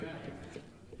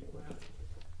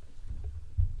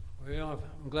Well,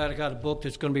 I'm glad I got a book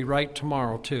that's going to be right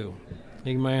tomorrow, too.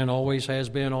 Amen. Always has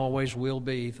been, always will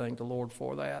be. Thank the Lord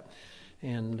for that.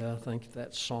 And thank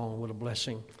that song. What a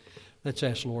blessing. Let's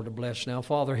ask the Lord to bless now.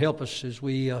 Father, help us as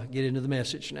we get into the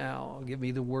message now. Give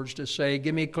me the words to say.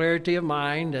 Give me clarity of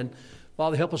mind. And,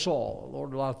 Father, help us all.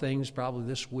 Lord, a lot of things probably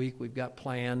this week we've got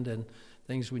planned and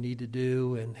things we need to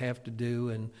do and have to do.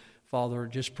 And, Father,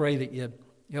 just pray that you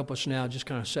help us now just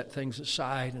kind of set things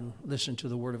aside and listen to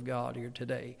the Word of God here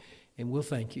today. And we'll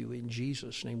thank you. In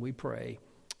Jesus' name we pray.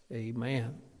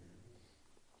 Amen.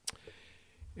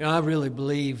 You know, I really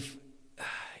believe,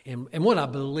 and what I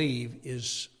believe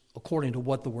is according to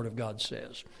what the Word of God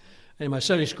says. In my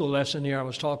Sunday school lesson here, I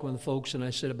was talking with the folks, and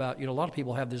I said about, a lot of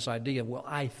people have this idea of, well,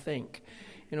 I think.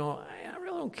 I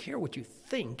really don't care what you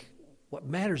think. What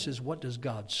matters is what does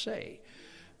God say?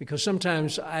 Because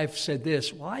sometimes I've said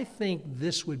this, well, I think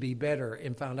this would be better,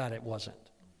 and found out it wasn't.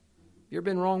 You ever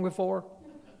been wrong before?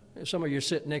 Some of you are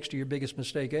sitting next to your biggest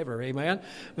mistake ever, amen?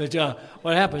 But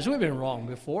what happens, we've been wrong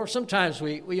before. Sometimes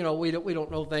we don't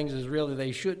know things as really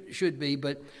they should be,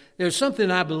 but there's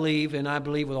something I believe, and I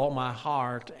believe with all my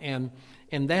heart, and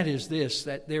that is this,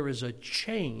 that there is a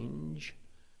change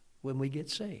when we get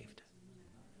saved.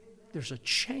 There's a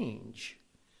change.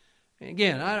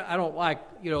 Again, I don't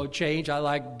like, change. I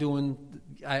like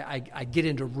I get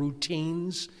into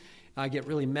routines. I get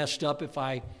really messed up if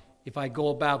I go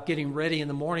about getting ready in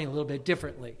the morning a little bit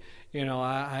differently.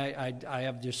 I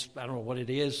have just, I don't know what it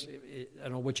is. I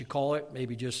don't know what you call it.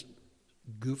 Maybe just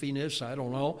goofiness. I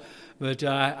don't know. But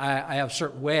I have a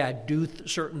certain way I do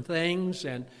certain things,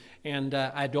 and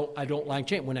I don't like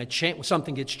change. When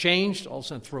something gets changed, all of a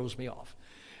sudden it throws me off.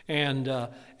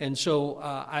 And so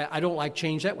I don't like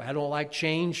change that way. I don't like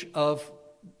change of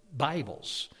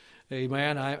Bibles.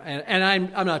 Amen.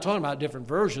 I'm not talking about different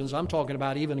versions. I'm talking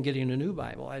about even getting a new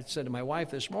Bible. I said to my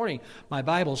wife this morning, my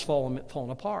Bible's fallen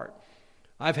apart.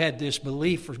 I've had this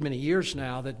belief for many years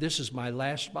now that this is my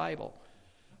last Bible.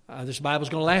 This Bible's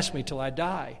going to last me till I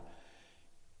die.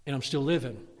 And I'm still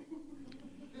living.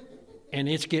 And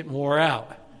it's getting wore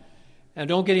out. And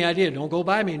don't get any idea. Don't go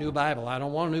buy me a new Bible. I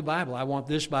don't want a new Bible. I want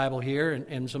this Bible here.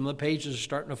 And some of the pages are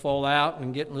starting to fall out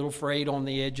and getting a little frayed on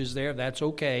the edges there. That's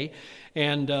okay.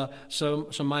 And some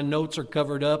of my notes are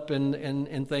covered up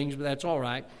and things, but that's all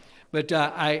right. But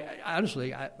I honestly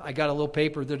got a little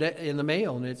paper in the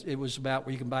mail, and it was about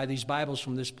where you can buy these Bibles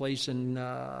from this place in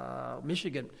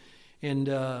Michigan.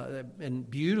 And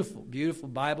beautiful, beautiful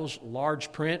Bibles,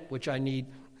 large print, which I need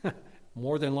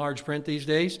more than large print these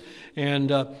days. And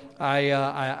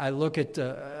I look at,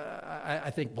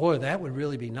 I think, boy, that would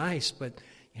really be nice. But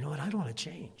you know what? I don't want to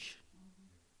change.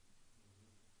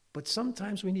 But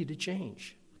sometimes we need to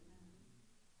change.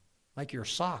 Like your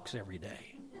socks every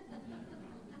day.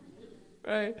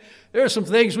 Right? There are some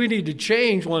things we need to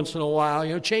change once in a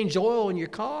while. Change the oil in your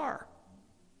car.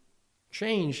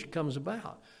 Change comes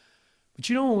about. But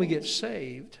when we get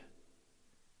saved,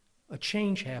 a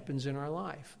change happens in our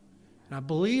life. And I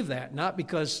believe that, not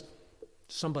because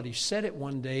somebody said it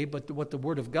one day, but what the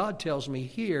Word of God tells me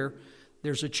here,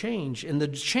 there's a change. And the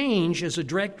change is a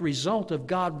direct result of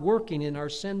God working in our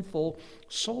sinful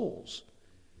souls.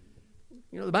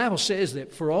 The Bible says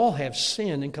that for all have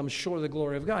sinned and come short of the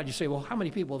glory of God. You say, well, how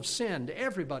many people have sinned?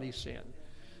 Everybody sinned.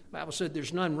 The Bible said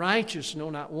there's none righteous, no,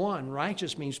 not one.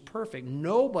 Righteous means perfect.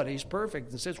 Nobody's perfect.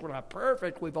 And since we're not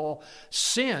perfect, we've all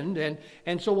sinned.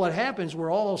 And so what happens,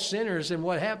 we're all sinners. And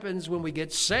what happens when we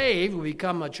get saved, we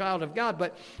become a child of God.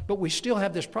 But we still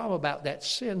have this problem about that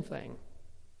sin thing.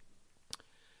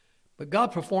 But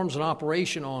God performs an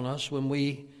operation on us when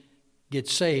we get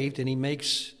saved, and He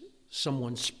makes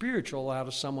someone spiritual out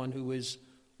of someone who is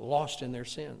lost in their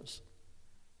sins.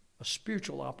 A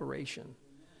spiritual operation.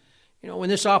 When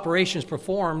this operation is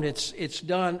performed, it's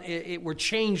done. We're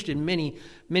changed in many,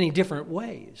 many different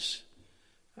ways.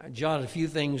 I jotted a few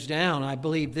things down. I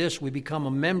believe this: we become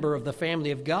a member of the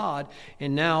family of God,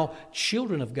 and now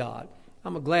children of God.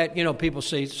 I'm glad. People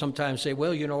sometimes say,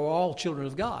 "Well, we're all children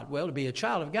of God." Well, to be a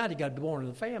child of God, you got to be born in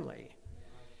the family.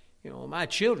 My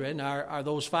children are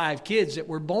those 5 kids that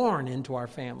were born into our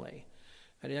family.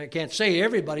 I can't say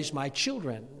everybody's my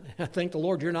children. I thank the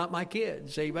Lord you're not my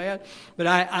kids, amen?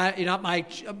 But you're not my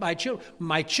children.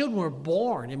 My children were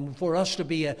born, and for us to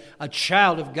be a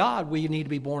child of God, we need to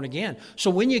be born again.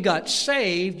 So when you got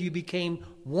saved, you became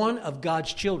one of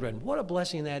God's children. What a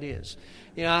blessing that is.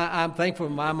 You know, I'm thankful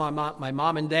for my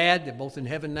mom and dad. They're both in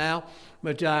heaven now.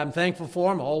 But I'm thankful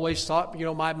for them. I always thought, you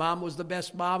know, my mom was the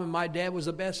best mom and my dad was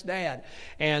the best dad.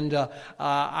 And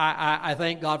I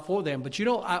thank God for them. But you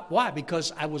know, why?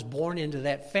 Because I was born into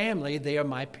that family. They are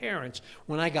my parents.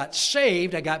 When I got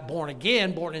saved, I got born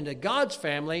again, born into God's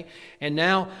family. And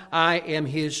now I am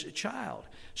His child.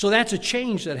 So that's a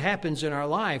change that happens in our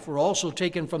life. We're also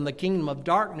taken from the kingdom of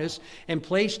darkness and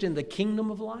placed in the kingdom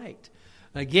of light.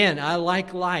 Again, I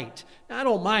like light. I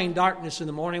don't mind darkness in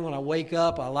the morning when I wake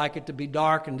up. I like it to be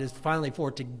dark and just finally for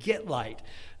it to get light.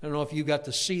 I don't know if you got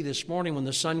to see this morning when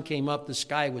the sun came up, the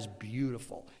sky was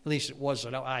beautiful. At least it was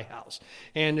at our house.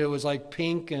 And it was like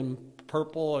pink and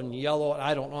purple and yellow.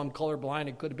 I don't know. I'm colorblind.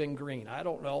 It could have been green. I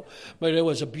don't know. But it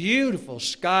was a beautiful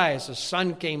sky as the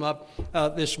sun came up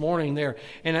this morning there.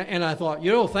 And I thought,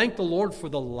 you know, thank the Lord for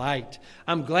the light.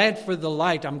 I'm glad for the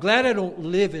light. I'm glad I don't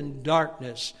live in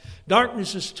darkness.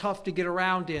 Darkness is tough to get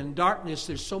around in. Darkness,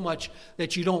 there's so much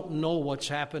that you don't know what's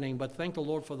happening. But thank the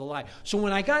Lord for the light. So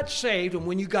when I got saved, and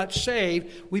when you got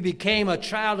saved, we became a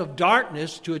child of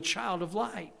darkness to a child of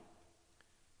light.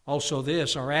 Also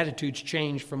this, our attitudes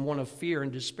changed from one of fear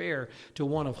and despair to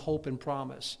one of hope and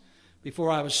promise. Before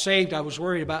I was saved, I was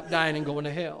worried about dying and going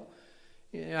to hell.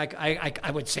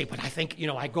 I would say, but I think, you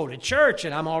know, I go to church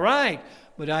and I'm all right.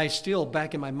 But I still,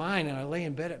 back in my mind, and I lay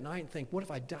in bed at night and think, what if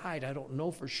I died? I don't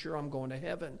know for sure I'm going to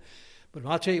heaven. But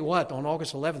I'll tell you what, on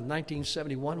August 11th,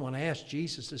 1971, when I asked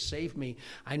Jesus to save me,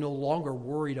 I no longer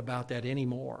worried about that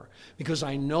anymore. Because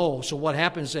I know, so what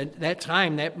happens at that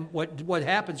time, what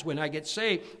happens when I get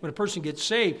saved, when a person gets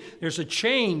saved, there's a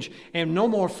change and no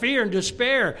more fear and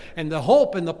despair and the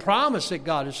hope and the promise that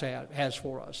God has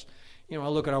for us. You know, I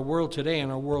look at our world today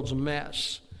and our world's a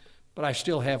mess. But I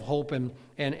still have hope and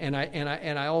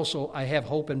I also have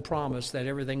hope and promise that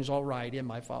everything's all right in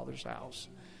my Father's house.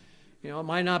 You know, it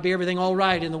might not be everything all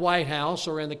right in the White House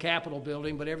or in the Capitol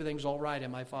building, but everything's all right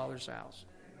in my Father's house.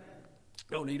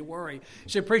 Don't need to worry. You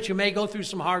say, preacher, may go through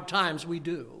some hard times. We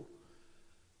do.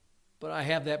 But I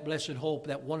have that blessed hope,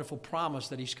 that wonderful promise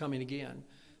that He's coming again.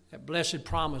 That blessed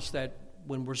promise that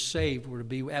when we're saved, we're to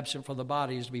be absent from the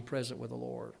body is to be present with the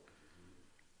Lord.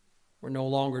 We're no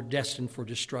longer destined for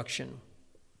destruction,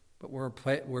 but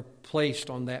we're placed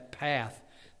on that path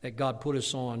that God put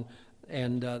us on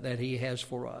and that He has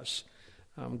for us.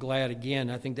 I'm glad, again,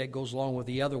 I think that goes along with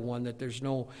the other one, that there's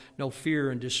no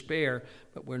fear and despair,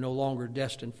 but we're no longer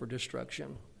destined for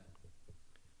destruction.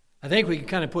 I think we can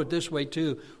kind of put it this way,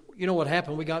 too. You know what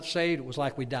happened? We got saved. It was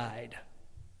like we died.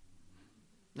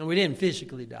 And we didn't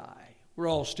physically die. We're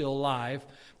all still alive.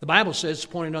 The Bible says it's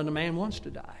pointed on the man wants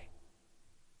to die.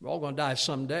 We're all going to die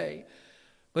someday.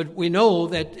 But we know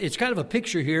that it's kind of a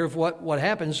picture here of what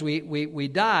happens. We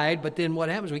died, but then what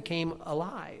happens? We came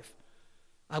alive.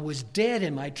 I was dead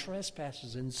in my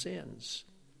trespasses and sins.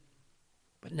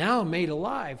 But now I'm made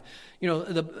alive. You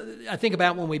know, I think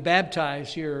about when we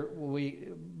baptize here.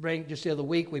 Just the other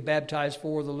week, we baptized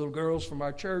 4 of the little girls from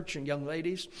our church and young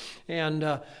ladies. And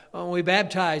when we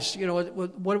baptized, you know,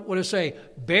 what does it say?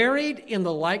 Buried in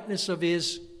the likeness of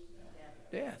His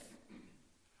death.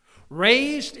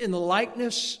 Raised in the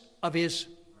likeness of His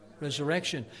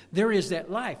resurrection. There is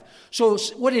that life. So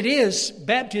what it is,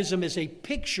 baptism is a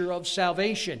picture of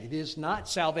salvation. It is not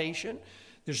salvation.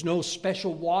 There's no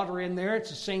special water in there.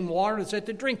 It's the same water that's at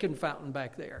the drinking fountain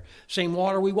back there. Same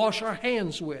water we wash our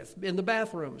hands with in the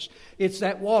bathrooms. It's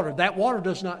that water. That water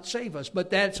does not save us,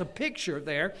 but that's a picture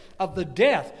there of the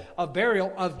death, of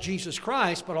burial of Jesus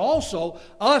Christ, but also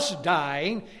us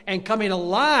dying and coming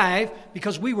alive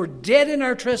because we were dead in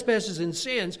our trespasses and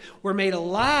sins. We're made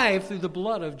alive through the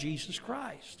blood of Jesus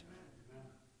Christ.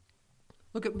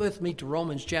 Look with me to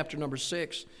Romans chapter number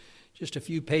 6. Just a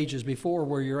few pages before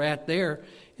where you're at there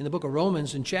in the book of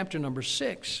Romans in chapter number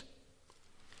 6.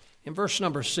 In verse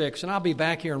number 6, and I'll be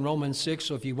back here in Romans 6,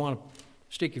 so if you want to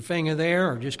stick your finger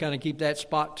there or just kind of keep that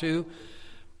spot too.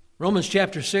 Romans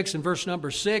chapter 6 and verse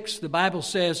number 6, the Bible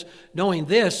says, knowing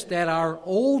this, that our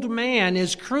old man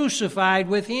is crucified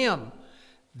with Him,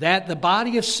 that the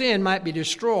body of sin might be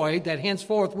destroyed, that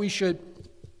henceforth we should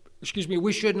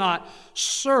not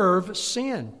serve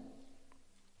sin.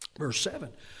 Verse 7.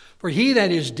 For he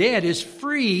that is dead is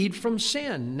freed from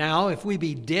sin. Now, if we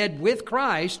be dead with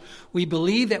Christ, we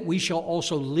believe that we shall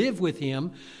also live with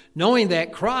Him, knowing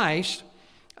that Christ,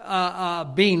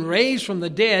 being raised from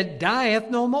the dead, dieth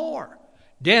no more.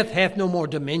 Death hath no more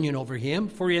dominion over Him.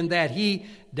 For in that He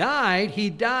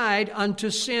died unto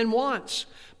sin once.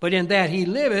 But in that He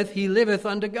liveth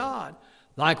unto God.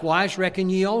 Likewise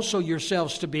reckon ye also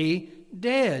yourselves to be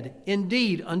dead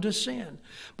indeed unto sin,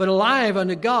 but alive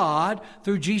unto God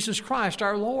through Jesus Christ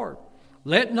our Lord.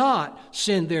 Let not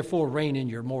sin therefore reign in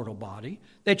your mortal body,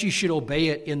 that ye should obey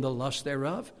it in the lust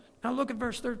thereof. Now look at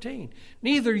verse 13.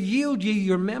 Neither yield ye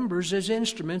your members as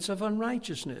instruments of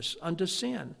unrighteousness unto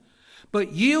sin,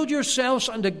 but yield yourselves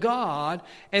unto God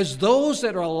as those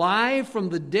that are alive from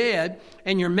the dead,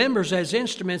 and your members as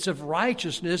instruments of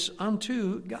righteousness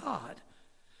unto God.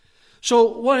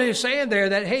 So what he's saying there,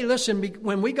 that, hey, listen,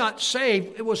 when we got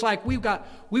saved, it was like we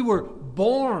were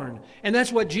born. And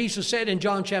that's what Jesus said in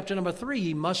John chapter number 3.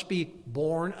 Ye must be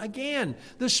born again.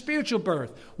 The spiritual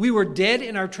birth. We were dead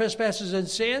in our trespasses and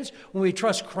sins. When we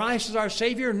trust Christ as our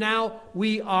Savior, now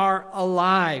we are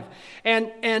alive.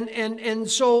 And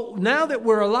so now that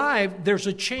we're alive, there's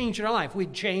a change in our life. We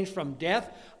changed from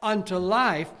death unto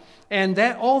life. And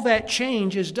that all that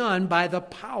change is done by the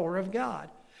power of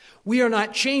God. We are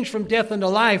not changed from death unto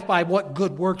life by what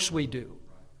good works we do.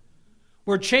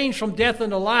 We're changed from death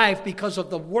unto life because of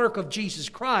the work of Jesus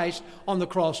Christ on the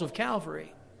cross of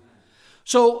Calvary.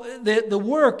 So the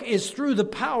work is through the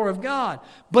power of God.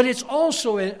 But it's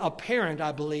also apparent,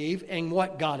 I believe, and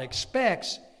what God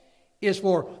expects is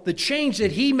for the change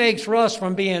that He makes for us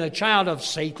from being a child of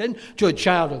Satan to a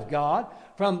child of God,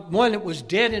 from one that was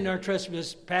dead in our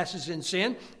trespasses and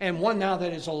sin, and one now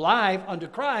that is alive unto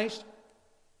Christ.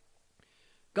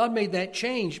 God made that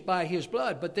change by His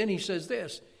blood. But then He says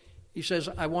this. He says,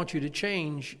 I want you to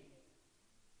change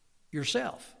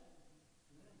yourself.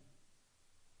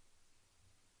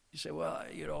 You say, well,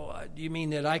 do you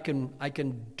mean that I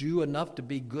can do enough to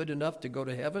be good enough to go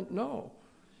to heaven? No.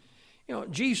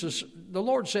 Jesus, the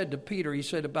Lord said to Peter, He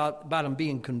said about him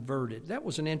being converted. That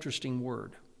was an interesting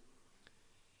word.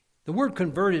 The word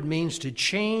converted means to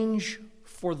change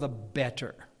for the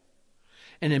better.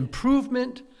 An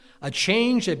improvement, a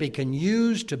change that can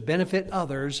use to benefit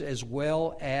others as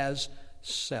well as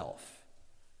self.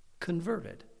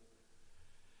 Converted.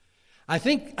 I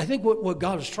think what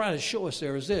God is trying to show us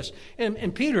there is this.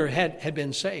 And Peter had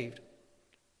been saved.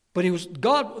 But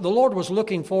the Lord was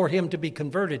looking for him to be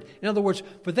converted. In other words,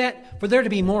 for there to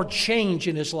be more change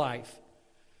in his life.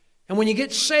 And when you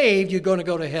get saved, you're going to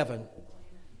go to heaven.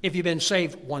 If you've been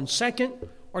saved 1 second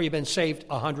or you've been saved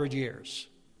 100 years.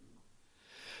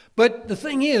 But the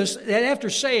thing is that after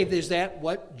saved is that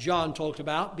what John talked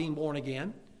about, being born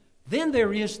again. Then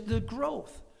there is the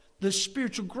growth, the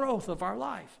spiritual growth of our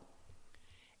life.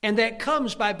 And that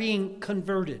comes by being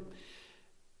converted.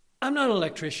 I'm not an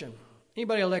electrician.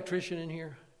 Anybody an electrician in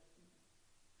here?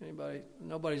 Anybody?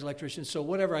 Nobody's an electrician. So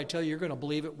whatever I tell you, you're going to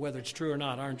believe it whether it's true or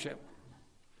not, aren't you?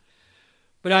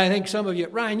 But I think some of you,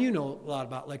 Ryan, you know a lot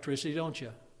about electricity, don't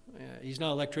you? He's not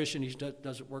an electrician. He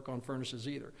doesn't work on furnaces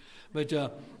either. But,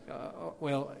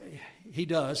 well, he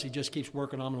does. He just keeps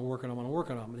working on them and working on them and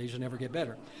working on them. These will never get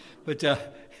better. But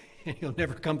he'll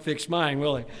never come fix mine,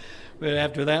 will he? But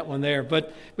after that one there.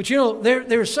 But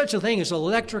there's such a thing as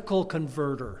electrical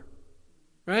converter,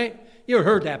 right? You ever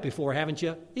heard that before, haven't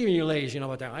you? Even you ladies, you know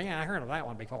what that is. Yeah, I heard of that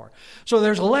one before. So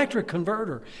there's electric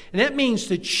converter. And that means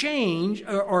to change,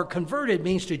 or converted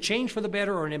means to change for the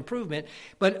better or an improvement.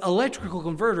 But electrical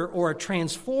converter or a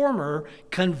transformer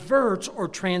converts or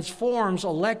transforms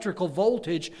electrical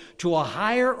voltage to a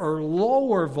higher or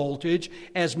lower voltage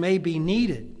as may be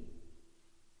needed.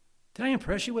 Did I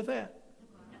impress you with that?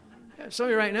 Some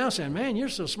of you right now saying, man, you're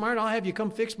so smart, I'll have you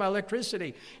come fix my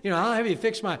electricity. I'll have you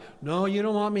fix my... No, you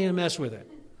don't want me to mess with it.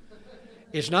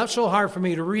 It's not so hard for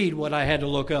me to read what I had to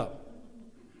look up.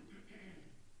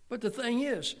 But the thing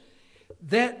is,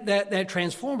 that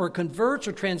transformer converts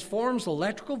or transforms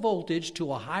electrical voltage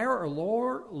to a higher or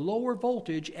lower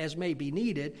voltage as may be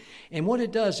needed. And what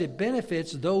it does, it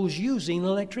benefits those using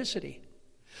electricity.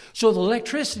 So the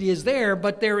electricity is there,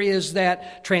 but there is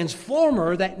that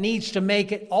transformer that needs to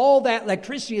make it all that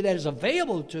electricity that is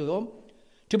available to them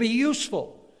to be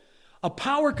useful. A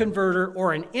power converter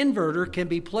or an inverter can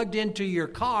be plugged into your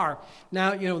car.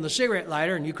 Now, in the cigarette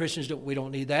lighter, and you Christians we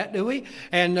don't need that, do we?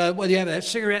 And when you have that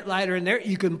cigarette lighter in there,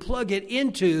 you can plug it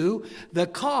into the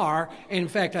car. In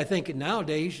fact, I think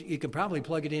nowadays you can probably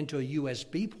plug it into a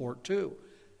USB port too.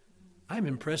 I'm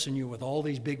impressing you with all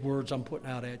these big words I'm putting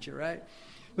out at you, right?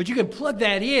 But you can plug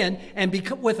that in, and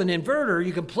with an inverter,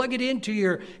 you can plug it into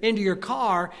your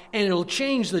car, and it'll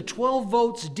change the 12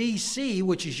 volts DC,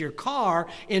 which is your car,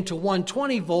 into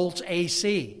 120 volts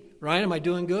AC. Right? Am I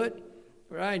doing good?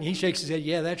 Right? And he shakes his head,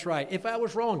 yeah, that's right. If I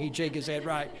was wrong, he'd shake his head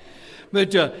right.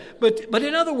 But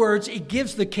in other words, it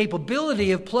gives the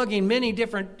capability of plugging many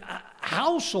different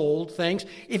household things.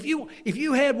 If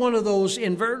you had one of those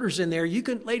inverters in there,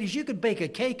 ladies, you could bake a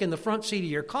cake in the front seat of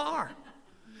your car.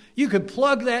 You could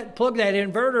plug that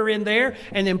inverter in there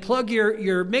and then plug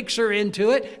your mixer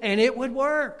into it, and it would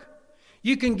work.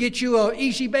 You can get you an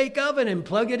easy bake oven and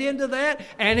plug it into that,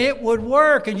 and it would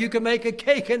work, and you can make a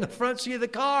cake in the front seat of the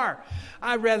car.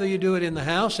 I'd rather you do it in the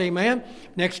house, amen,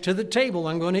 next to the table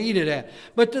I'm going to eat it at.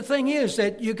 But the thing is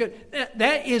that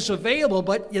that is available,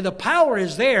 but the power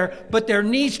is there, but there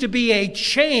needs to be a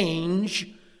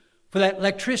change for that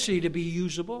electricity to be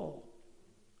usable.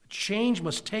 Change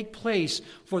must take place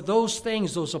for those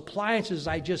things, those appliances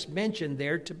I just mentioned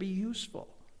there, to be useful.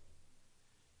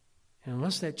 And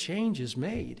unless that change is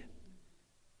made,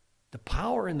 the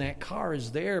power in that car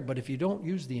is there, but if you don't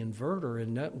use the inverter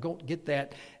and don't get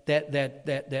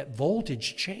that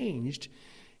voltage changed,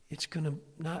 it's going to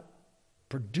not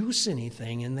produce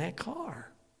anything in that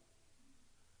car.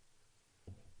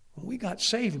 When we got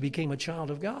saved, we became a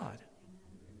child of God.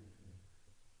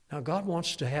 Now, God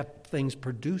wants to have things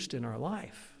produced in our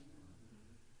life.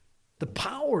 The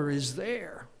power is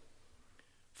there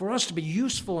for us to be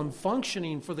useful and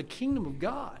functioning for the kingdom of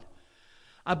God.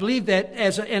 I believe that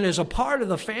as a part of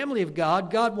the family of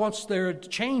God, God wants their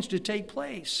change to take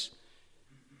place.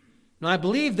 Now, I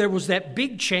believe there was that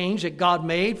big change that God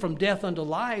made from death unto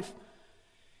life.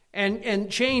 And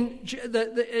change,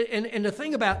 the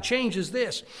thing about change is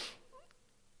this.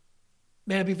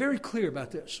 May I be very clear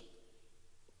about this?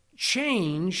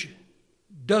 Change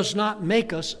does not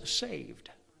make us saved.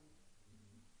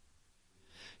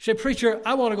 You say, preacher,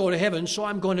 I want to go to heaven, so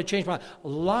I'm going to change my life. A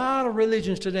lot of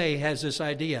religions today has this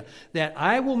idea that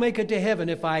I will make it to heaven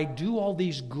if I do all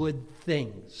these good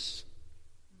things.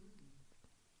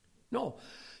 No,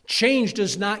 change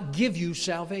does not give you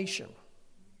salvation.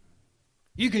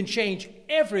 You can change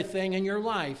everything in your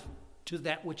life to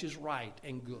that which is right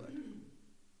and good.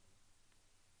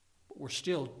 But we're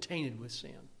still tainted with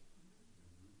sin.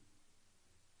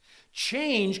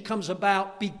 Change comes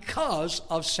about because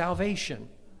of salvation.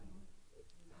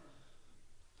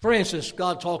 For instance,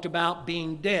 God talked about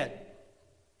being dead.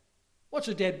 What's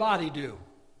a dead body do?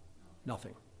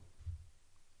 Nothing.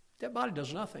 Dead body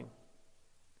does nothing.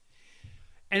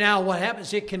 And now what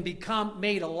happens, it can become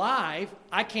made alive.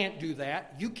 I can't do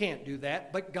that. You can't do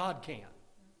that, but God can.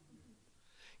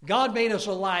 God made us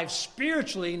alive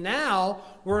spiritually. Now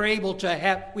we're able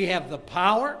to we have the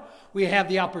power. We have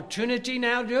the opportunity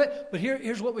now to do it. But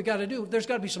here's what we got to do. There's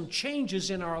got to be some changes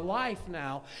in our life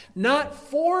now. Not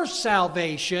for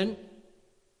salvation,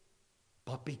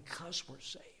 but because we're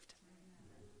saved.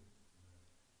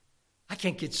 I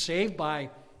can't get saved by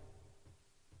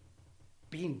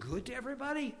being good to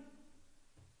everybody.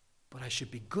 But I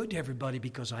should be good to everybody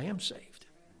because I am saved.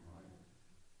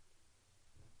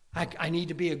 I need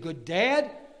to be a good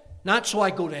dad, not so I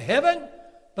go to heaven,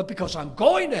 but because I'm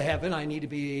going to heaven, I need to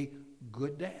be a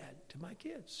good dad to my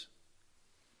kids.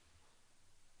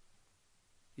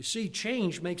 You see,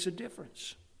 change makes a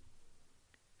difference.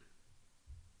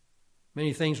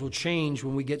 Many things will change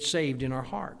when we get saved in our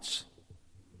hearts.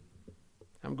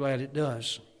 I'm glad it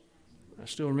does. I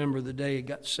still remember the day I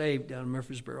got saved down in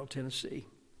Murfreesboro, Tennessee.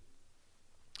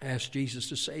 I asked Jesus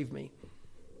to save me.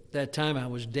 At that time, I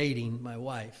was dating my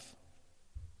wife,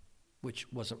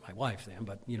 which wasn't my wife then,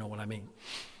 but you know what I mean.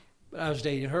 But I was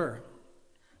dating her.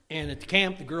 And at the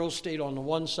camp, the girls stayed on the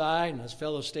one side, and us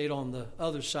fellows stayed on the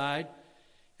other side.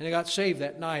 And I got saved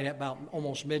that night at about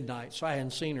almost midnight, so I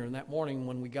hadn't seen her. And that morning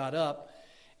when we got up,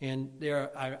 and there,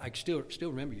 I still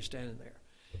remember you standing there.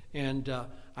 And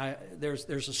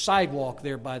there's a sidewalk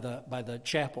there by the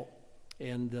chapel,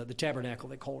 and the tabernacle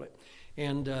they called it.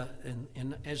 And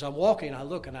as I'm walking, I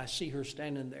look and I see her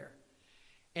standing there.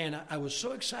 And I was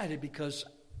so excited because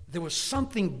there was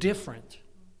something different.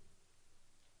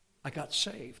 I got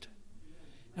saved.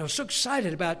 And I was so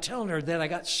excited about telling her that I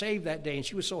got saved that day, and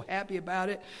she was so happy about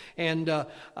it. And but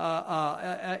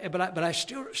I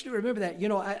still remember that. You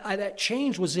know, that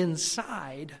change was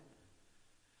inside.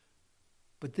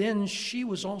 But then she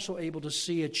was also able to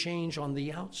see a change on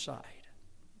the outside.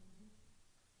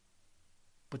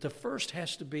 But the first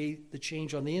has to be the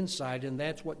change on the inside, and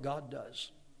that's what God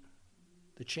does.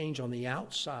 The change on the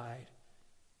outside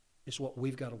is what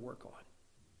we've got to work on.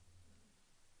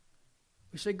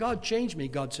 We say, God changed me.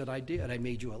 God said, I did. I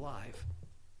made you alive.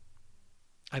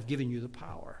 I've given you the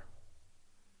power.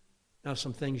 Now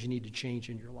some things you need to change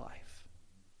in your life.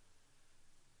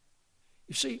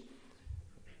 You see,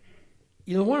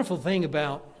 the wonderful thing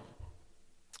about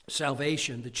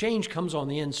salvation, the change comes on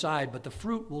the inside, but the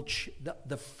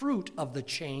fruit of the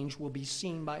change will be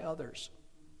seen by others.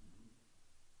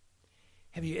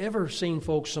 Have you ever seen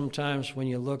folks sometimes when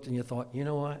you looked and you thought, you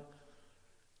know what?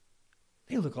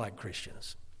 They look like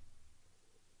Christians.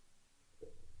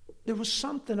 there was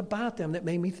something about them that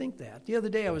made me think that. The other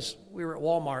day we were at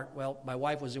Walmart. Well, my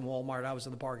wife was in Walmart. I was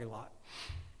in the parking lot.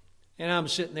 And I'm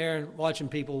sitting there and watching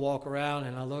people walk around,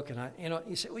 and I look, and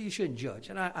you say, well, you shouldn't judge.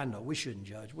 And I know we shouldn't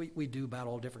judge. We do about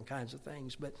all different kinds of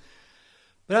things. But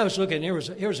I was looking, here was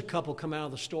a couple come out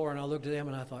of the store, and I looked at them,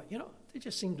 and I thought, they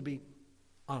just seem to be,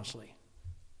 honestly,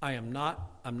 I'm not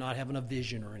having a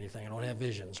vision or anything. I don't have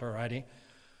visions, all righty?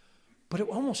 But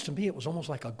to me, it was almost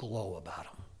like a glow about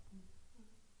them.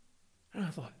 And I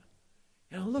thought,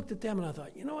 and I looked at them and I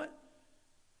thought, you know what?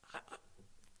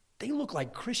 They look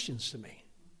like Christians to me.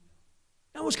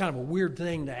 That was kind of a weird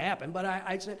thing to happen, but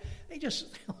I said, they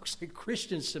look like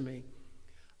Christians to me.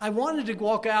 I wanted to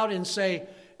walk out and say,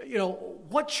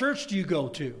 what church do you go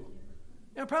to?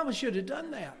 And I probably should have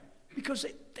done that because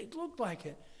they looked like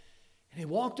it. And he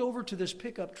walked over to this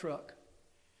pickup truck.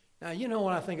 Now,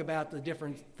 when I think about the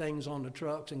different things on the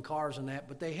trucks and cars and that,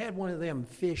 but they had one of them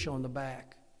fish on the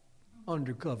back.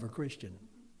 Undercover Christian.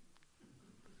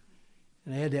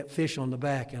 And I had that fish on the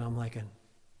back, and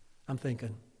I'm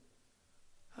thinking,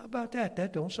 how about that?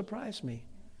 That don't surprise me.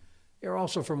 They're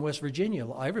also from West Virginia.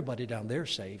 Everybody down there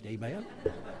saved, amen?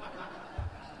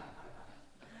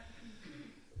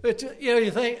 But, you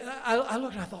think, I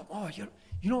looked and I thought,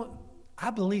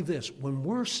 I believe this. When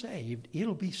we're saved,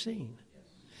 it'll be seen.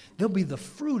 There'll be the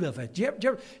fruit of it.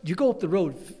 You go up the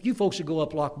road, you folks that go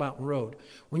up Lock Mountain Road,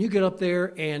 when you get up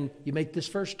there and you make this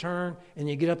first turn and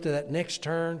you get up to that next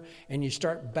turn and you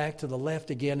start back to the left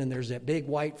again and there's that big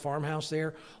white farmhouse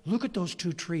there, look at those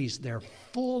two trees. They're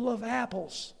full of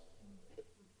apples.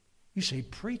 You say,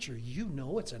 preacher, you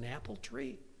know it's an apple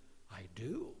tree. I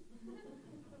do.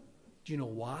 Do you know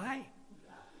why?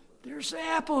 There's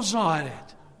apples on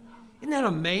it. Isn't that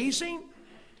amazing?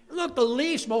 Look, the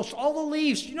leaves, most all the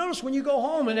leaves. You notice when you go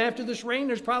home and after this rain,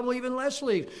 there's probably even less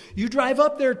leaves. You drive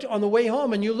up there on the way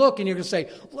home and you look and you're going to say,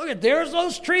 look, there's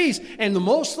those trees. And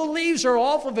most of the leaves are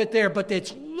off of it there, but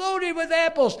it's loaded with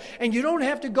apples. And you don't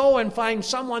have to go and find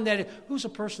someone who's a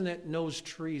person that knows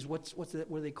trees. What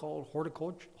are they called?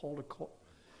 Horticulture?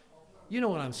 You know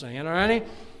what I'm saying, all right?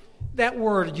 That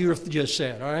word you just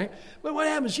said, all right? But what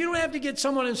happens? You don't have to get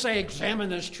someone and say, examine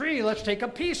this tree. Let's take a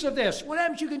piece of this. What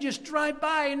happens? You can just drive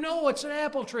by and know it's an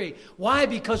apple tree. Why?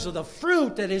 Because of the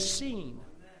fruit that is seen.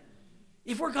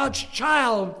 If we're God's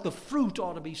child, the fruit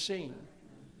ought to be seen.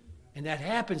 And that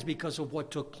happens because of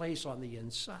what took place on the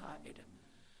inside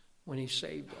when He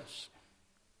saved us.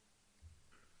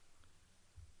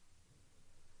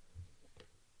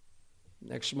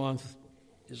 Next month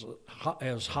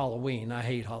is Halloween. I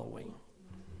hate Halloween.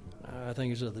 I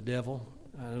think it's of the devil.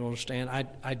 I don't understand.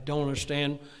 I don't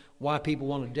understand why people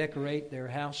want to decorate their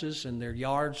houses and their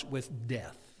yards with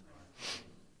death.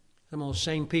 Some of those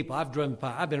same people. I've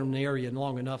been in the area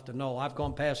long enough to know. I've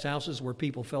gone past houses where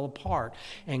people fell apart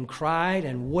and cried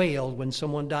and wailed when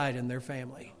someone died in their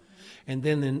family. And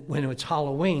then when it's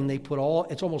Halloween,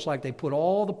 it's almost like they put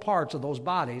all the parts of those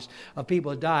bodies of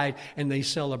people that died and they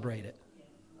celebrate it.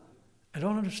 I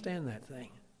don't understand that thing.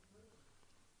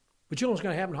 But you know what's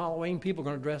going to happen on Halloween? People are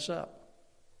going to dress up.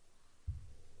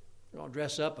 They're going to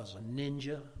dress up as a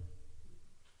ninja,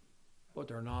 but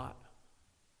they're not.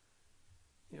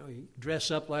 You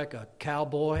dress up like a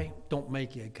cowboy. Don't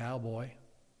make you a cowboy.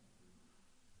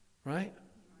 Right?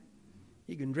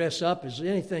 You can dress up as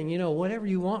anything, whatever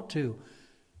you want to.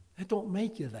 That don't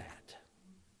make you that.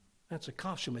 That's a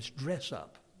costume. It's dress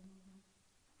up.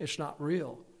 It's not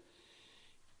real.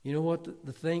 You know what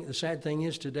the sad thing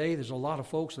is today? There's a lot of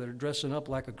folks that are dressing up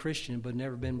like a Christian but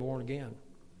never been born again.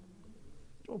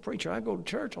 Oh, preacher, I go to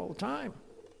church all the time.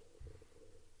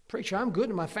 Preacher, I'm good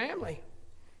to my family.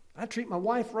 I treat my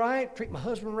wife right, treat my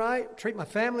husband right, treat my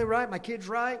family right, my kids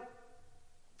right.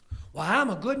 Well, I'm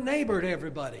a good neighbor to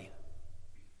everybody.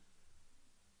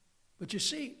 But you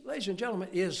see, ladies and gentlemen,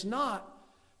 it is not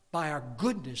by our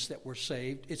goodness that we're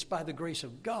saved. It's by the grace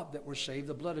of God that we're saved,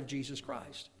 the blood of Jesus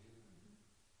Christ.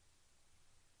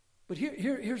 But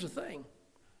here's the thing.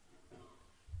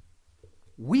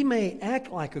 We may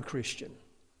act like a Christian,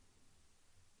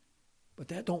 but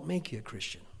that don't make you a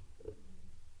Christian.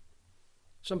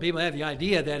 Some people have the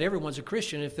idea that everyone's a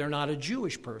Christian if they're not a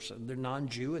Jewish person. They're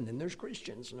non-Jew, and then there's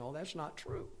Christians. No, that's not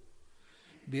true.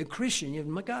 To be a Christian,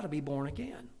 you've got to be born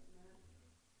again.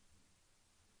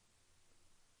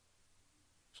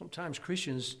 Sometimes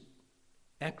Christians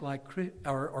act like,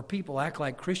 or people act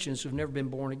like Christians who've never been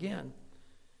born again.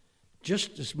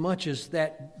 Just as much as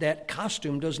that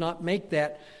costume does not make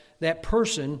that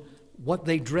person what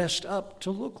they dressed up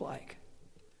to look like.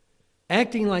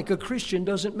 Acting like a Christian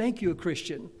doesn't make you a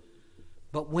Christian.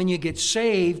 But when you get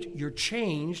saved, you're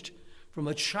changed from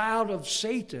a child of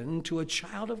Satan to a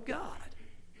child of God.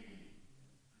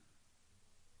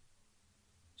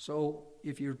 So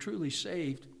if you're truly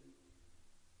saved,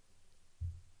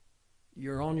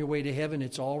 you're on your way to heaven.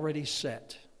 It's already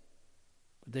set.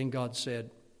 But then God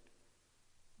said,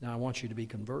 now I want you to be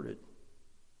converted.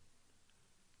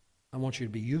 I want you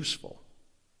to be useful.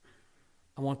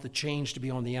 I want the change to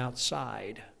be on the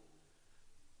outside.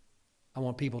 I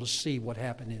want people to see what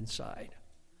happened inside.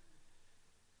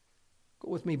 Go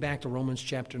with me back to Romans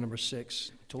chapter number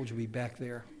 6. I told you we'd be back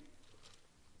there.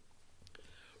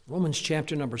 Romans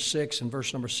chapter number 6 and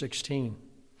verse number 16.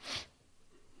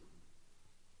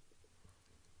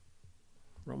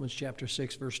 Romans chapter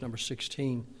 6, verse number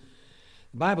 16.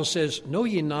 The Bible says, know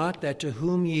ye not that to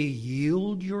whom ye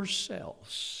yield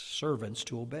yourselves servants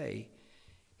to obey,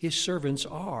 his servants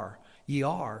ye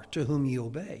are to whom ye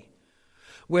obey,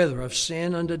 whether of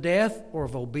sin unto death or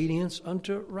of obedience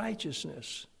unto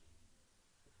righteousness.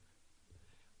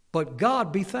 But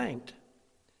God be thanked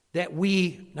that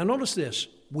now notice this,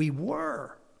 we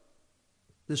were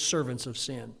the servants of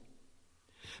sin.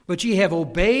 But ye have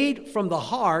obeyed from the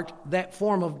heart that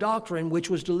form of doctrine which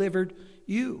was delivered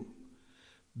you.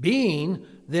 Being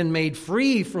then made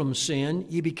free from sin,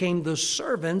 ye became the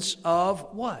servants of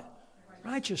what?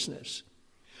 Righteousness.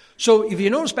 So if you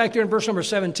notice back there in verse number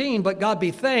 17, but God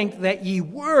be thanked that ye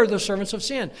were the servants of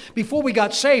sin. Before we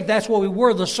got saved, that's what we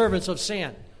were, the servants of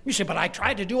sin. You say, but I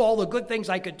tried to do all the good things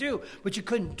I could do. But you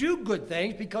couldn't do good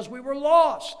things because we were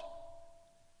lost.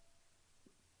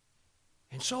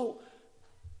 And so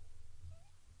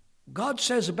God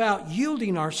says about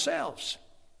yielding ourselves.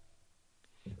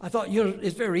 I thought,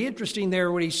 it's very interesting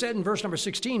there what he said in verse number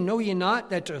 16. Know ye not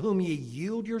that to whom ye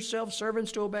yield yourselves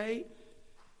servants to obey,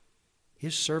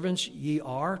 his servants ye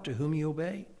are to whom ye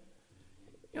obey?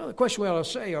 The question we ought to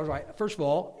say, all right, first of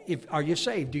all, are you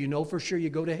saved? Do you know for sure you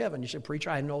go to heaven? You say, preacher,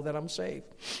 I know that I'm saved.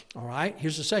 All right,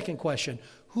 here's the second question.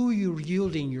 Who are you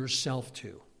yielding yourself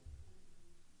to?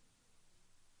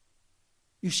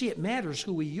 You see, it matters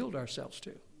who we yield ourselves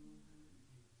to.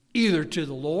 Either to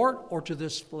the Lord or to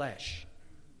this flesh.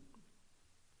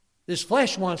 This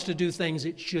flesh wants to do things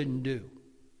it shouldn't do,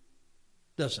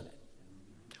 doesn't it?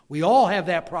 We all have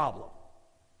that problem.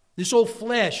 This old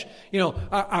flesh, we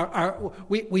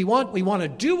want to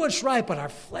do what's right, but our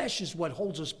flesh is what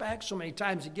holds us back so many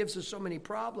times. It gives us so many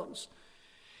problems.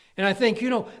 And I think,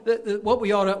 what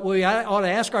we ought to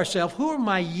ask ourselves, who am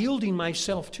I yielding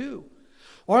myself to?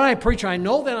 All right, preacher, I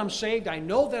know that I'm saved. I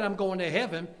know that I'm going to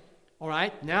heaven. All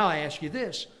right, now I ask you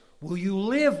this. Will you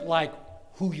live like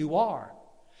who you are?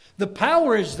 The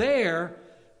power is there.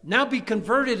 Now be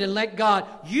converted and let God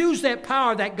use that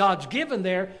power that God's given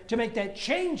there to make that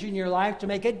change in your life, to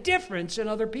make a difference in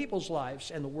other people's lives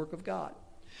and the work of God.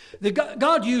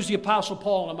 God used the Apostle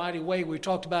Paul in a mighty way. We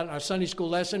talked about it in our Sunday school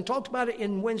lesson, talked about it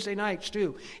in Wednesday nights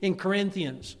too, in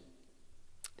Corinthians.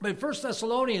 But in 1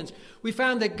 Thessalonians, we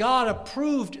found that God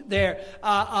approved there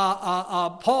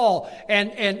Paul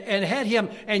and had him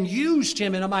and used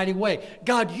him in a mighty way.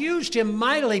 God used him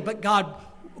mightily, but God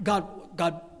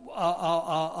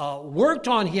worked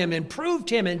on him, improved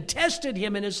him, and tested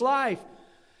him in his life.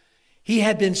 He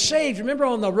had been saved. Remember,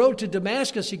 on the road to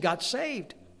Damascus, he got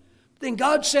saved. Then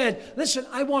God said, listen,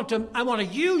 I want to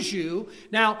use you.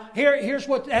 Now, here's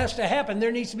what has to happen.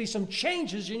 There needs to be some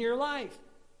changes in your life.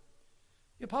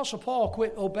 The Apostle Paul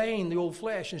quit obeying the old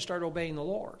flesh and started obeying the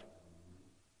Lord.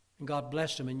 And God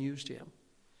blessed him and used him.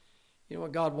 You know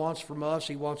what God wants from us?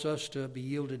 He wants us to be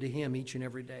yielded to him each and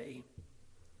every day.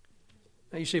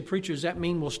 Now you say, preacher, does that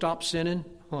mean we'll stop sinning?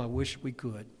 Oh, I wish we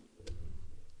could.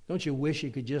 Don't you wish you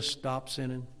could just stop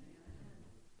sinning?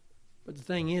 But the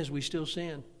thing is, we still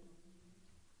sin.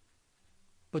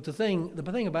 But the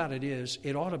thing about it is,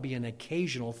 it ought to be an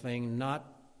occasional thing, not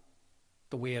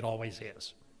the way it always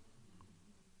is.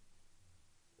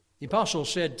 The Apostle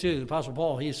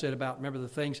Paul, he said about, remember the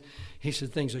things, he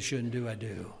said, things I shouldn't do, I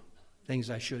do.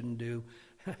 Things I shouldn't do,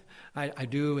 I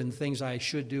do, and things I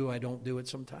should do, I don't do it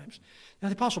sometimes. Now,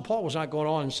 the Apostle Paul was not going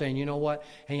on and saying, you know what,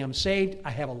 hey, I'm saved,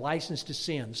 I have a license to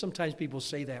sin. Sometimes people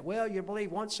say that. Well, you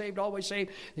believe once saved, always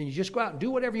saved, then you just go out and do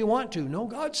whatever you want to. No,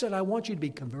 God said, I want you to be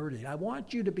converted.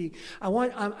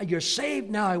 You're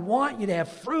saved now, I want you to have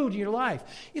fruit in your life.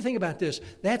 You think about this,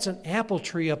 that's an apple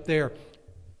tree up there,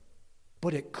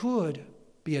 but it could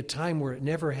be a time where it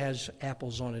never has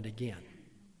apples on it again.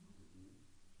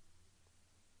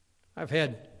 I've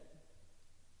had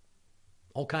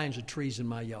all kinds of trees in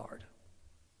my yard.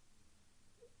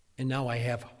 And now I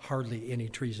have hardly any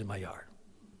trees in my yard.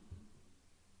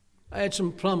 I had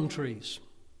some plum trees.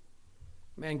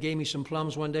 A man gave me some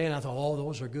plums one day, and I thought, oh,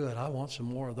 those are good. I want some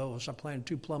more of those. I planted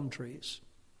 2 plum trees.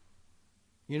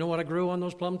 You know what I grew on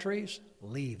those plum trees?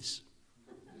 Leaves.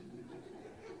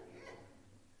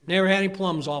 Never had any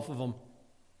plums off of them.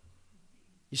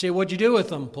 You say, what'd you do with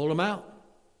them? Pulled them out.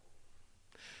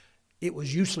 It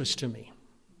was useless to me.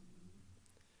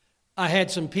 I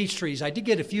had some peach trees. I did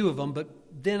get a few of them, but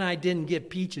then I didn't get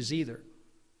peaches either.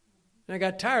 And I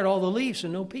got tired of all the leaves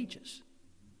and no peaches.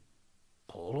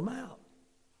 Pulled them out.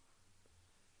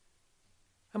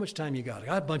 How much time you got? I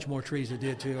got a bunch more trees that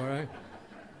did too, all right?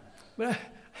 But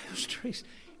those trees,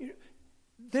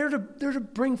 they're to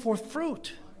bring forth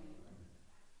fruit.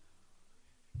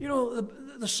 You know,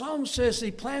 the Psalm says He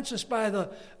plants us by the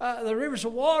rivers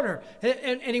of water,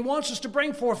 and He wants us to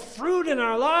bring forth fruit in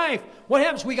our life. What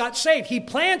happens? We got saved. He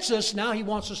plants us. Now He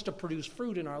wants us to produce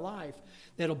fruit in our life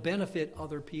that'll benefit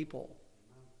other people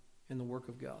in the work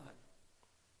of God.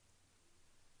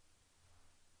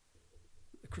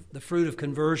 The fruit of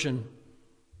conversion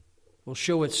will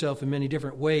show itself in many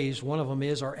different ways. One of them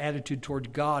is our attitude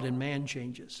toward God and man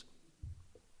changes.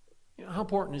 You know, how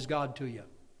important is God to you?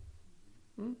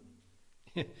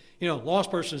 You know, lost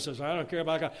person says, I don't care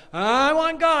about God. I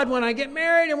want God when I get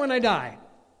married and when I die.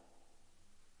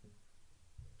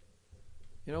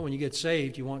 You know, when you get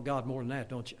saved, you want God more than that,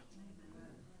 don't you?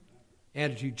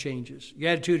 Attitude changes.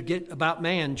 Your attitude about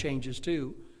man changes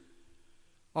too.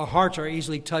 Our hearts are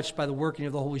easily touched by the working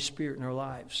of the Holy Spirit in our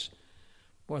lives.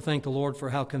 Boy, I thank the Lord for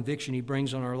how conviction He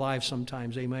brings on our lives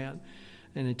sometimes, amen.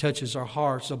 And it touches our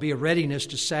hearts. There'll be a readiness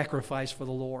to sacrifice for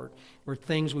the Lord, or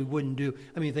things we wouldn't do.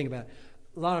 I mean, think about it.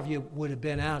 A lot of you would have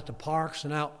been out at the parks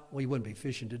and out, well, you wouldn't be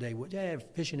fishing today, would you? Yeah,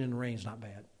 fishing in the rain is not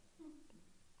bad.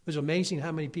 It was amazing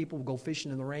how many people go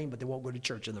fishing in the rain, but they won't go to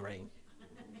church in the rain.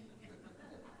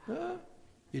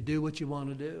 You do what you want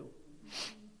to do.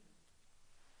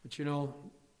 But you know,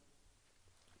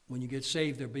 when you get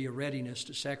saved, there'll be a readiness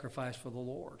to sacrifice for the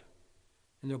Lord.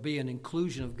 And there'll be an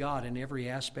inclusion of God in every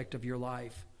aspect of your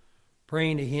life,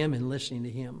 praying to Him and listening to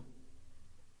Him.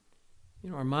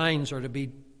 You know, our minds are to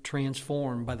be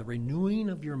transformed by the renewing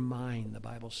of your mind, the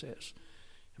Bible says.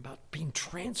 About being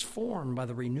transformed by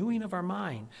the renewing of our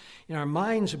mind. And our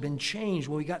minds have been changed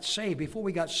when we got saved. Before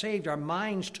we got saved, our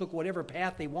minds took whatever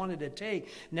path they wanted to take.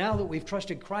 Now that we've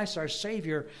trusted Christ, our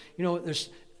Savior, you know, there's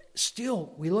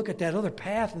still, we look at that other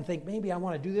path and think, maybe I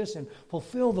want to do this and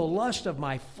fulfill the lust of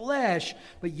my flesh,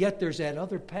 but yet there's that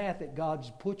other path that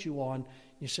God's put you on.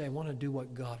 You say, I want to do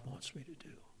what God wants me to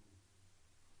do.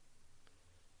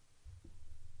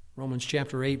 Romans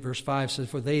chapter 8, verse 5 says,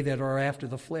 for they that are after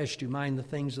the flesh do mind the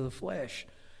things of the flesh,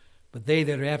 but they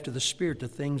that are after the Spirit, the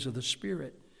things of the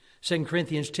Spirit. 2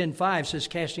 Corinthians 10:5 says,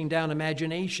 casting down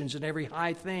imaginations and every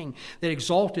high thing that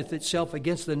exalteth itself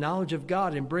against the knowledge of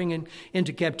God, and bringing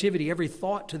into captivity every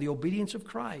thought to the obedience of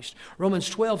Christ. Romans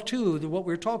 12:2, what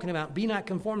we're talking about, be not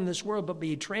conformed to this world, but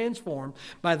be transformed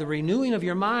by the renewing of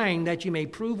your mind, that you may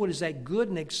prove what is that good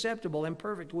and acceptable and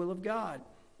perfect will of God.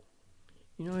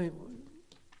 You know,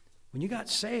 when you got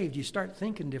saved, you start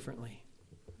thinking differently.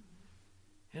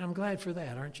 And I'm glad for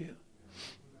that, aren't you?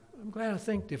 I'm glad I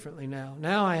think differently now.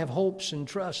 Now I have hopes and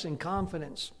trust and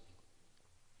confidence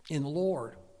in the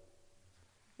Lord.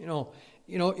 You know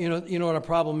what our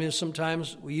problem is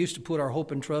sometimes? We used to put our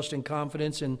hope and trust and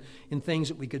confidence in things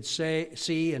that we could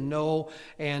see and know,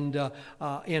 and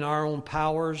in our own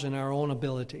powers and our own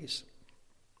abilities.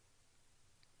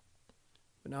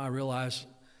 But now I realize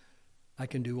I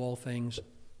can do all things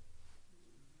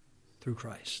through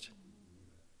Christ,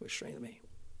 which strengthens me.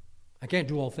 I can't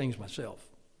do all things myself,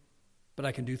 but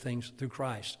I can do things through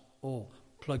Christ.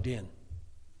 Plugged in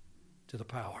to the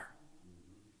power.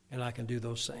 And I can do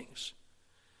those things.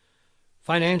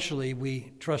 Financially,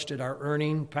 we trusted our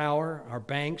earning power, our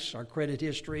banks, our credit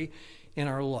history, and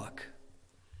our luck.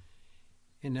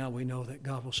 And now we know that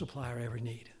God will supply our every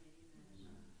need.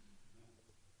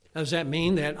 Does that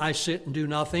mean that I sit and do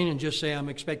nothing and just say I'm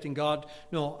expecting God?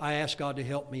 No, I ask God to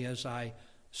help me as I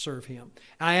serve Him.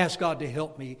 I ask God to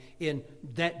help me in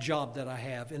that job that I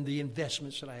have, in the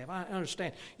investments that I have. I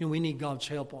understand, we need God's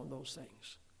help on those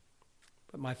things.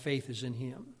 But my faith is in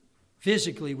Him.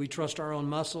 Physically, we trust our own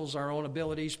muscles, our own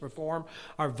abilities to perform,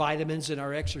 our vitamins and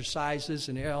our exercises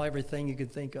and everything you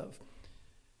could think of.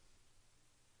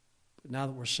 But now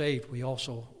that we're saved, we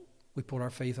put our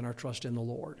faith and our trust in the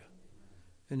Lord.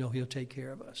 And know He'll take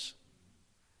care of us.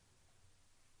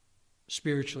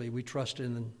 Spiritually, we trust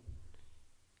in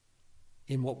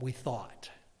what we thought.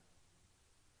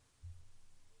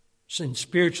 Since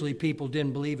spiritually, people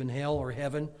didn't believe in hell or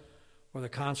heaven or the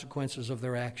consequences of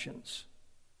their actions.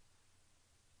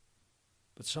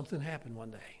 But something happened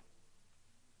one day.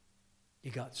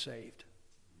 You got saved.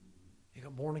 You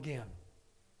got born again.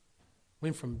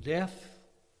 Went from death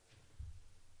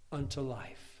unto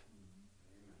life.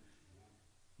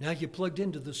 Now you're plugged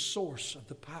into the source of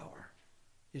the power.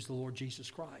 is the Lord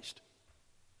Jesus Christ.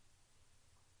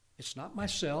 It's not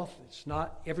myself. It's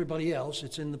not everybody else.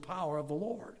 It's in the power of the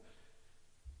Lord.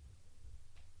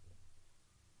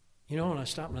 You know, when I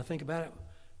stop and I think about it,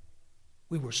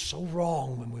 we were so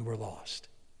wrong when we were lost.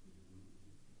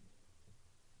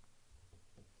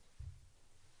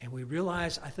 And we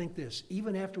realize, I think this,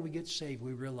 even after we get saved,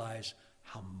 we realize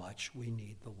how much we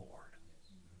need the Lord.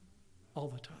 All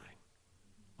the time.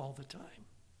 All the time.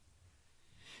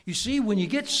 You see, when you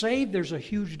get saved, there's a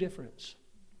huge difference.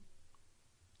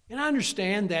 And I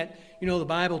understand that, the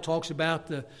Bible talks about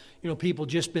people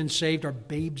just been saved are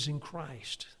babes in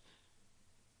Christ.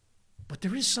 But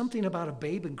there is something about a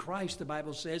babe in Christ, the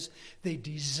Bible says, they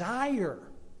desire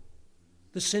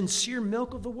the sincere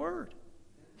milk of the Word.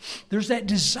 There's that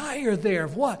desire there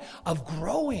of what? Of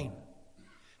growing.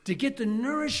 To get the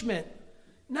nourishment.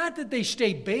 Not that they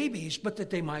stay babies, but that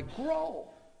they might grow.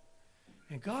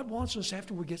 And God wants us,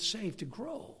 after we get saved, to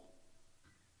grow.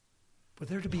 For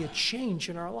there to be a change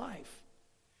in our life.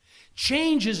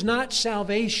 Change is not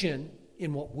salvation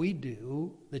in what we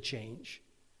do, the change.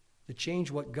 The change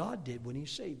what God did when He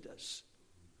saved us.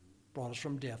 Brought us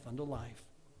from death unto life.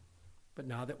 But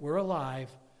now that we're alive,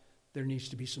 there needs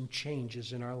to be some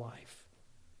changes in our life.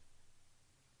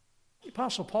 The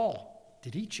Apostle Paul,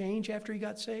 did he change after he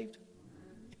got saved?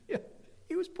 Yeah,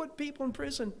 he was putting people in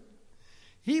prison.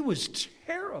 He was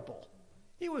terrible.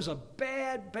 He was a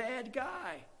bad, bad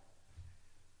guy.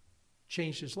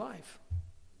 Changed his life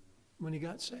when he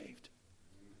got saved.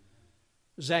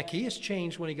 Zacchaeus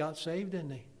changed when he got saved,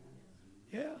 didn't he?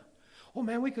 Yeah. Oh,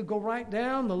 man, we could go right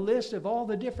down the list of all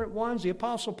the different ones. The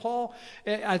Apostle Paul,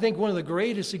 I think one of the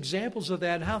greatest examples of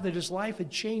that, how that his life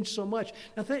had changed so much.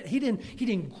 Now, he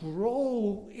didn't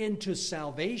grow into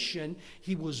salvation.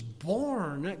 He was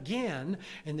born again.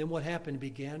 And then what happened? He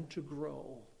began to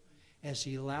grow as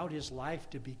he allowed his life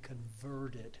to be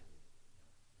converted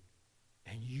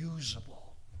and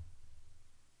usable.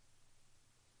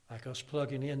 Like us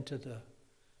plugging into the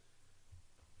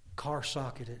car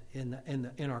socket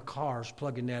in our cars,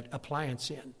 plugging that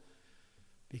appliance in,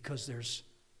 because there's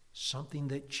something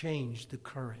that changed the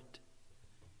current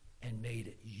and made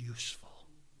it useful.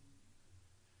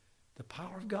 The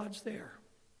power of God's there.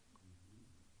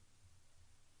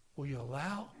 Will you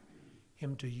allow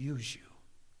Him to use you?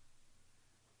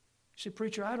 You say,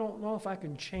 preacher, I don't know if I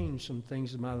can change some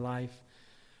things in my life.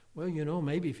 Well,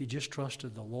 maybe if you just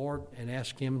trusted the Lord and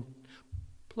asked Him,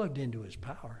 plugged into His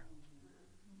power,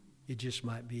 you just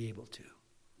might be able to.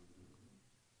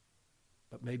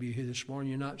 But maybe you're here this morning,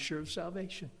 you're not sure of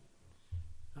salvation.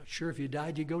 Not sure if you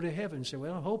died, you go to heaven. Say,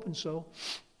 well, I'm hoping so.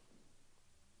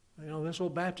 This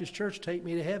old Baptist church take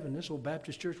me to heaven. This old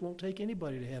Baptist church won't take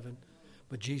anybody to heaven.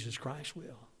 But Jesus Christ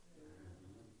will.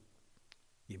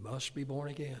 You must be born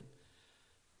again.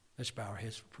 Let's bow our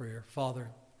heads for prayer. Father,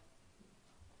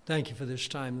 thank you for this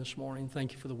time this morning.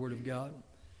 Thank you for the Word of God.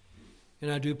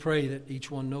 And I do pray that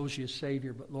each one knows you as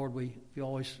Savior, but Lord, we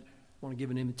always want to give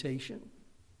an invitation.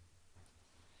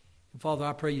 And Father,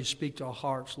 I pray you speak to our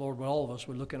hearts. Lord, but all of us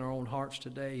would look in our own hearts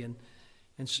today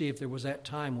and see if there was that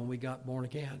time when we got born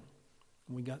again,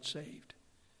 when we got saved.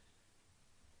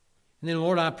 And then,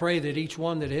 Lord, I pray that each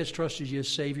one that has trusted you as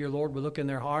Savior, Lord, would look in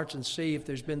their hearts and see if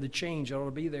there's been the change that ought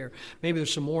to be there. Maybe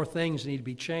there's some more things that need to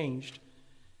be changed.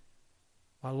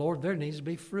 My Lord, there needs to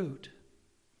be fruit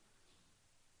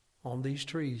on these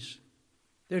trees.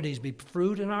 There needs to be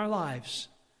fruit in our lives.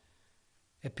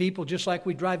 And people, just like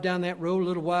we drive down that road a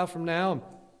little while from now, and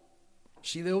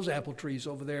see those apple trees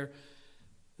over there,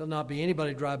 there'll not be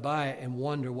anybody drive by and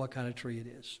wonder what kind of tree it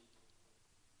is.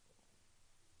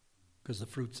 Because the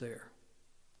fruit's there.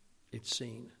 It's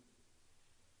seen.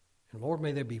 And Lord,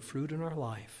 may there be fruit in our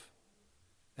life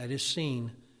that is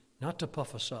seen not to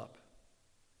puff us up,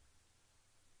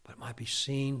 but it might be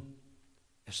seen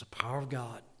as the power of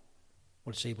God,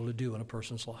 what it's able to do in a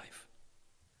person's life.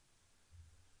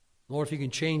 Lord, if you can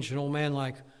change an old man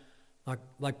like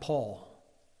Paul,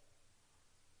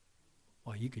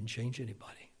 well, you can change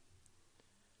anybody.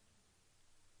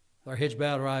 With our heads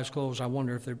bowed, our eyes closed, I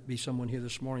wonder if there'd be someone here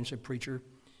this morning who said, preacher,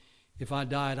 if I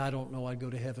died, I don't know I'd go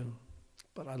to heaven,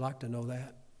 but I'd like to know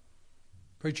that.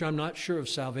 Preacher, I'm not sure of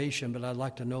salvation, but I'd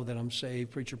like to know that I'm saved.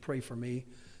 Preacher, pray for me.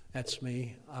 That's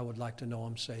me. I would like to know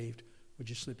I'm saved. Would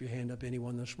you slip your hand up,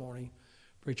 anyone this morning?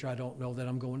 Preacher, I don't know that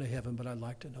I'm going to heaven, but I'd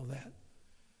like to know that.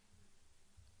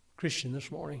 Christian,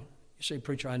 this morning, you say,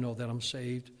 preacher, I know that I'm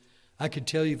saved. I could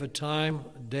tell you of a time,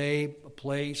 a day, a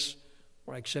place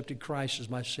where I accepted Christ as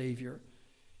my Savior.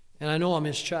 And I know I'm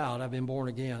His child. I've been born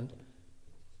again.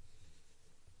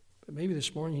 But maybe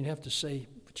this morning you'd have to say,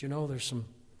 but there's some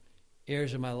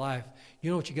areas in my life.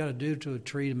 You know what you got to do to a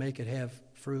tree to make it have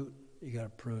fruit, you got to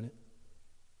prune it.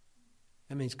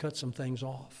 That means cut some things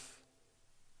off.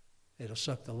 It'll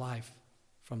suck the life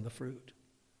from the fruit.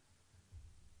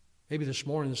 Maybe this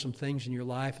morning there's some things in your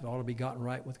life that ought to be gotten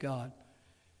right with God.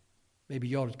 Maybe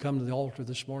you ought to come to the altar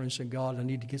this morning and say, God, I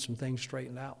need to get some things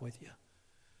straightened out with you.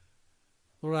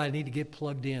 Lord, I need to get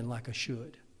plugged in like I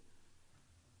should.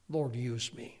 Lord,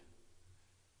 use me.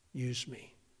 Use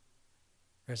me.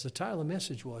 As the title of the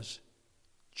message was,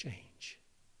 change.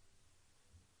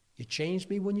 You changed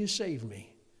me when you saved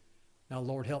me. Now,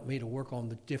 Lord, help me to work on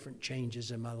the different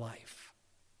changes in my life.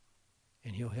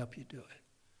 And He'll help you do it.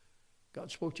 God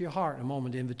spoke to your heart in a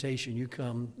moment of invitation. You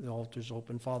come, the altar's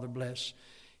open. Father, bless.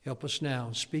 Help us now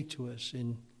and speak to us.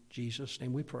 In Jesus'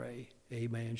 name we pray. Amen.